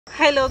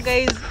Hello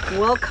guys,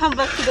 welcome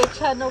back to the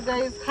channel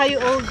guys. How you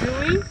all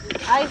doing?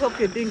 I hope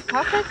you're doing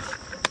perfect.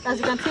 As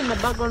you can see in the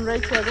background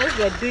right here guys,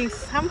 we are doing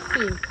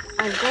something,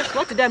 and guess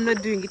what, today I'm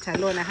not doing it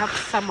alone. I have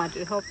someone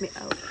to help me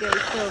out guys.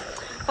 So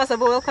first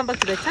of all, welcome back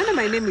to the channel.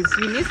 My name is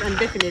Eunice, and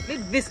definitely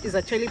this is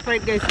a Charlie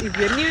Pride guys. If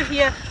you're new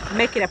here,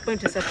 make it a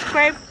point to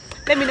subscribe.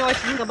 Let me know what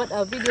you think about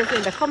our videos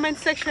in the comment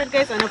section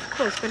guys, and of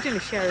course continue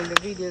sharing the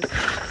videos.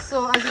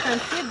 So as you can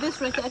see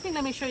this right here, I think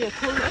let me show you a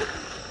cool way.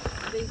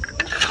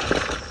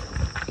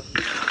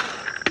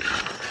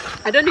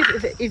 I don't know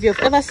if you've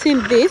ever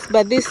seen this,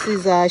 but this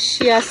is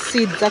SHEAR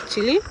seeds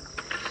actually.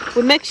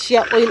 We make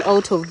SHEAR oil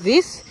out of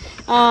this.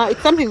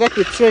 It's something that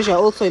we treasure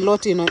also a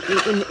lot in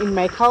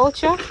my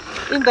culture.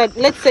 In that,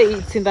 let's say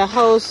it's in the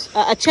house,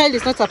 a child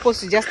is not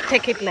supposed to just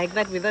take it like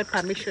that without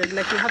permission.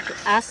 Like you have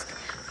to ask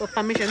for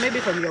permission, maybe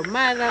from your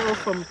mother or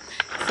from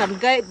some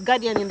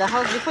guardian in the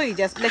house before you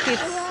just like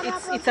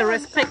it's a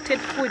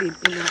respected food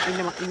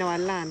in our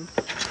land.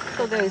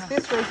 So guys,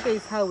 this right here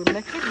is how we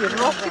make it. We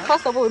roast it.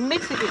 First of all, we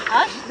mix it with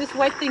ash. This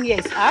white thing here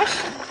is ash.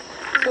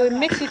 So we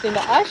mix it in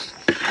the ash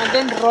and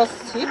then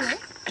roast it.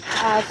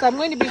 So I'm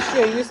going to be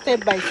showing you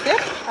step by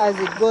step as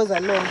it goes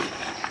along.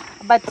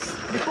 But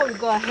before we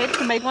go ahead,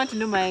 you might want to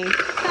know my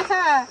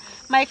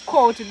my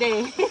call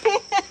today.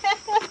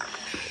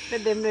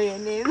 Let them know your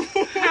name.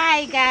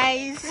 Hi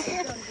guys.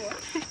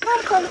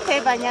 I'm called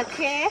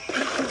Febanyake.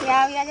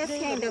 Yeah, we are just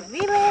here in the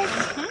village.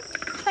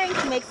 Trying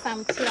to make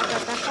some tea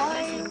about the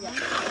oil.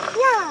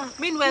 Yeah.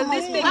 Meanwhile,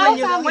 this thing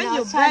when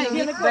you buy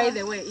it, by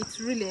the way, it's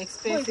really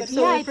expensive.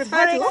 So yeah, we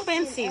prefer very to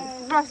expensive.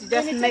 first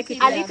just make it.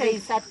 A liter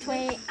is at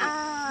 20.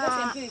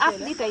 Half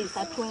liter is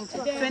at 20.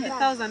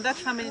 20,000.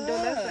 That's how many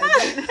dollars?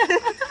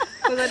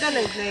 Because a dollar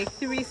is like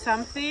 3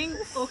 something.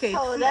 Okay.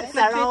 Oh, that's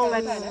but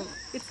around.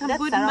 it's some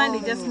good money.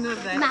 Just know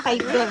that.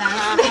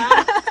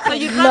 $5. So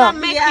you gotta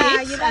make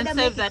it you and gotta save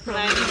make that it from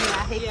money.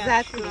 here.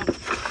 Exactly.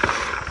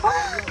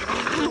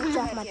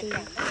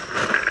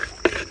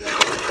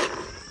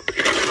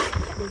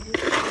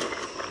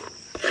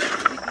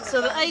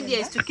 So the idea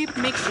is to keep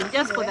mixing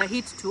just for the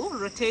heat to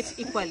rotate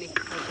equally.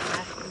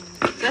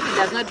 That it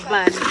does not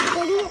burn.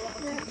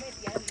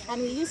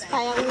 And we use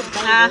firewood.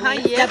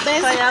 Yes,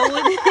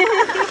 firewood.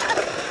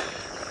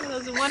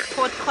 Because we want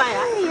pot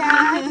fire.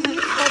 Yeah, we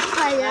use pot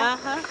fire.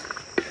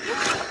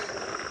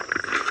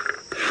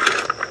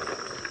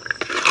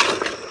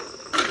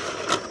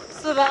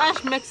 So the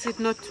ash makes it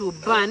not to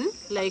burn,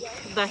 like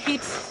the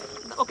heat.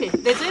 Okay,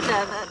 they say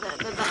that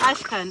the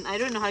ash can, I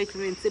don't know how it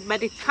means it,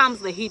 but it calms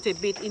the heat a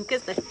bit in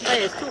case the fire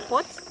is too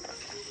hot.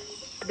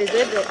 They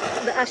say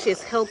that the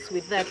ashes helps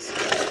with that.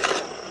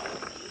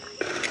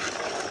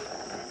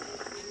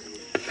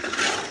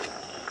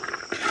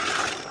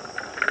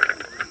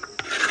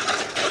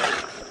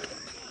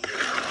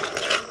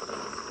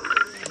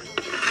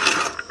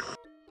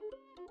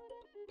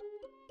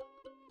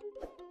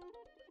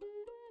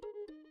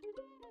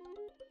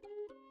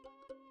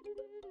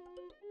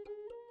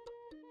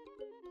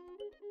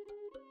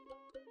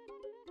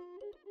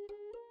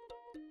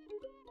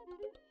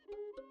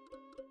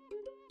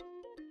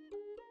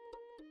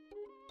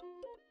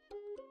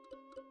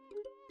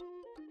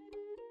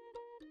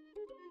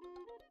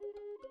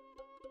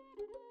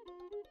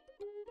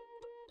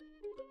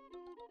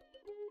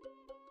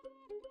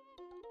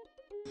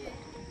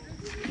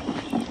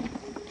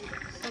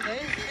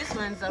 These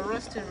ones are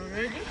roasted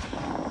already,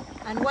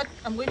 and what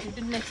I'm going to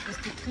do next is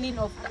to clean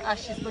off the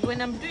ashes. But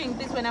when I'm doing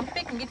this, when I'm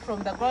picking it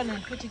from the ground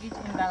and putting it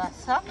in the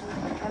sack,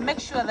 I make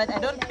sure that I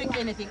don't pick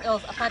anything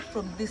else apart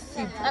from these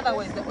seeds.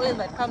 Otherwise the oil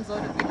that comes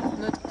out of it is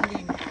not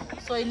clean.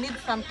 So it needs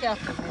some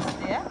carefulness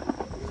there.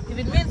 If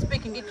it means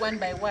picking it one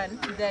by one,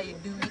 there you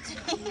do it.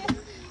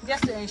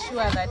 Just to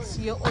ensure that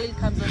your oil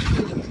comes out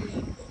really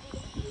clean.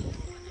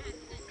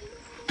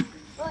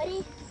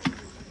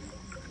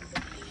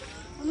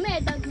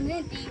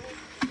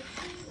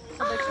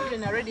 So the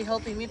children are already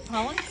helping me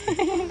pound.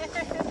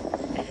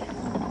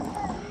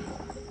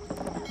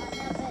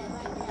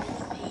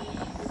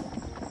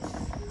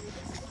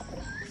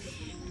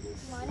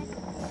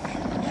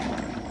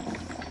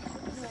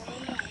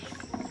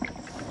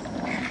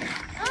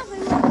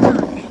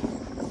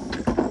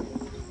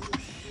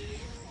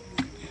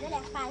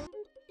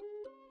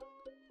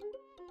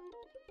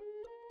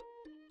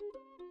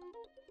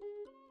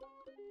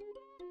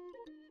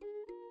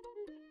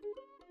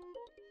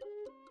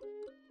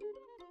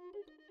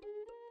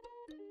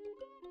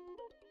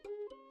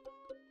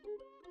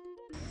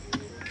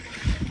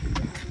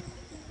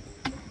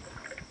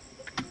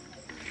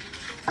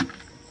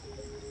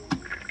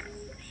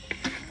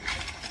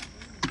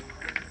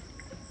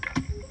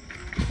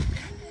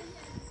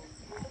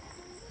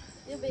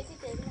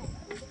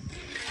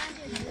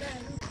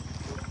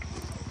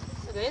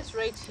 So guys,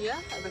 right here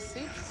are the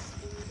seeds.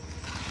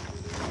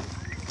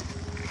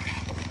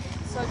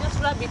 So just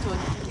rub it on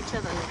each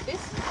other like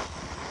this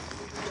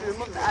to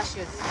remove the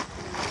ashes.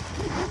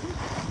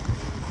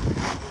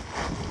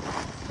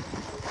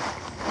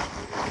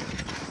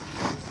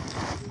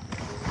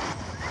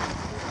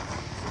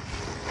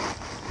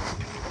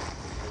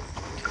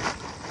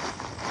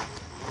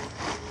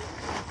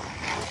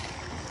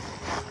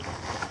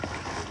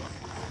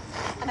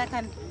 And I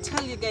can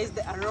tell you guys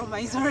the aroma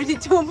is already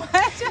too much.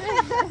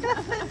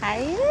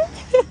 I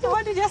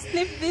want to just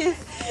sniff this.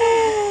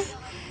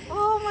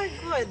 Oh my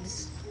god.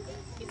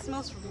 It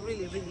smells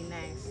really, really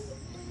nice.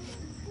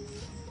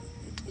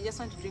 You just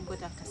want to drink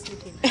water after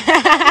sniffing.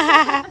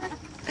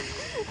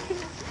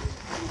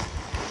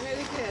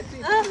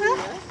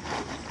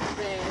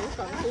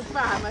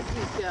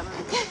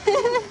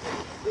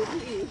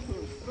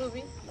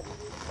 Ruby.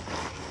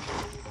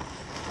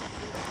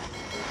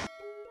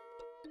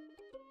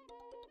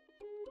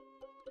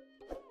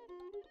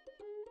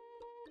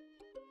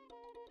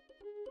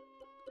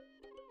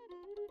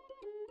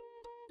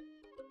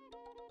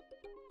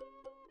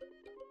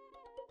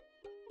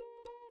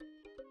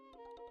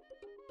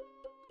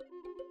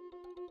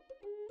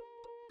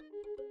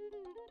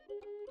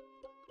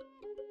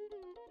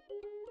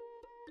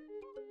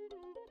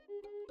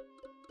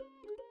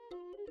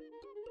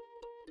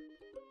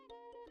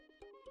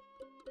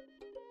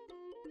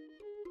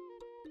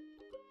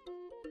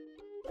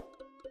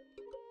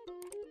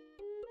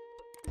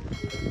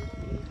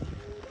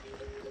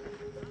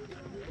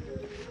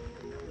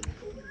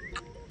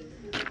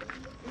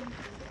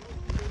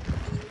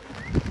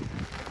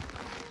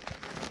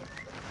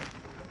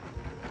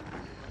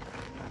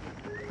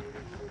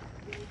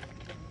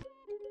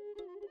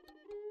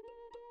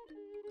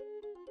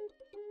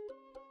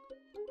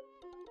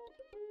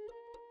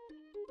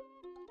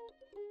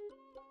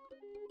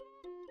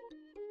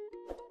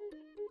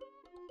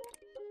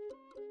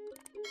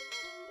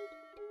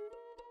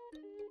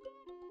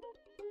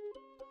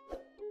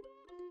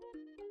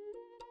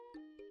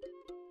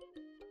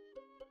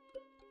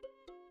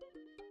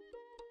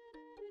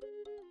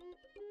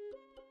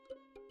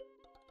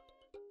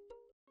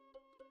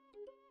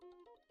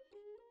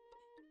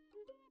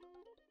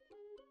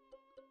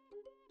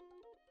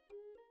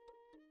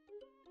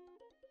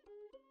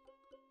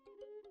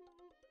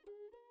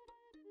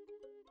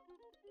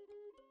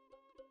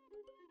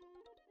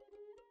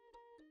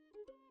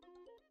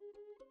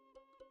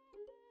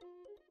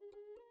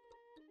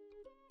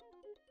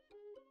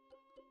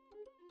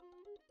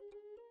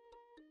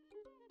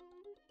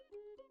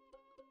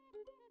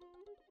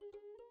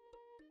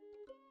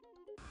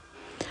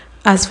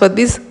 As for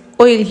this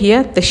oil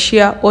here, the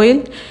shea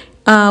oil,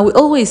 we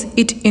always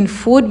eat in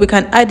food. We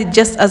can add it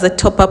just as a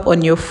top up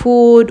on your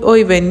food, or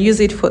even use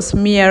it for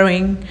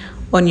smearing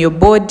on your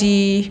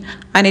body,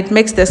 and it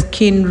makes the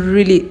skin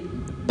really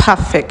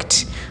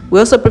perfect. We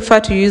also prefer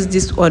to use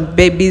this on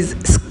baby's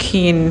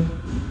skin.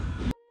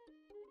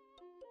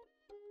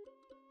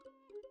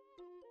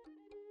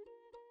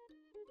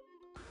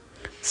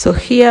 So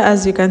here,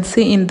 as you can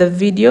see in the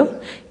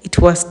video, it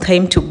was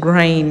time to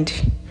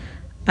grind.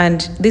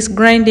 And this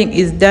grinding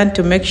is done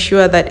to make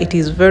sure that it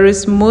is very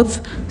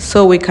smooth,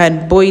 so we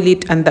can boil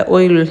it and the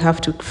oil will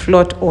have to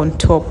float on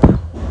top.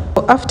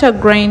 So after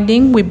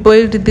grinding, we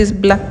boiled this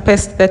black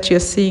paste that you're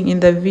seeing in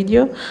the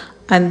video,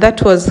 and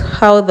that was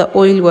how the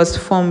oil was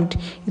formed.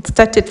 It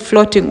started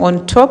floating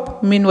on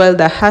top, meanwhile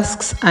the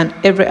husks and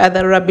every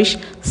other rubbish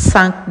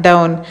sank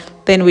down.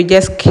 Then we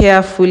just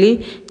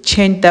carefully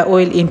changed the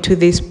oil into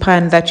this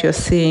pan that you're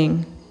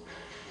seeing.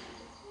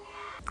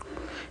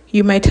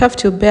 You might have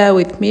to bear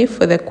with me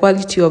for the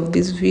quality of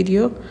this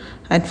video.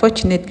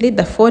 Unfortunately,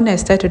 the phone I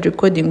started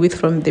recording with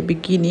from the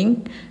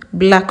beginning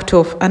blacked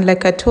off, and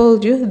like I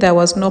told you, there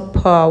was no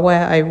power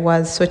where I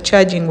was, so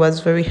charging was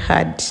very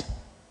hard.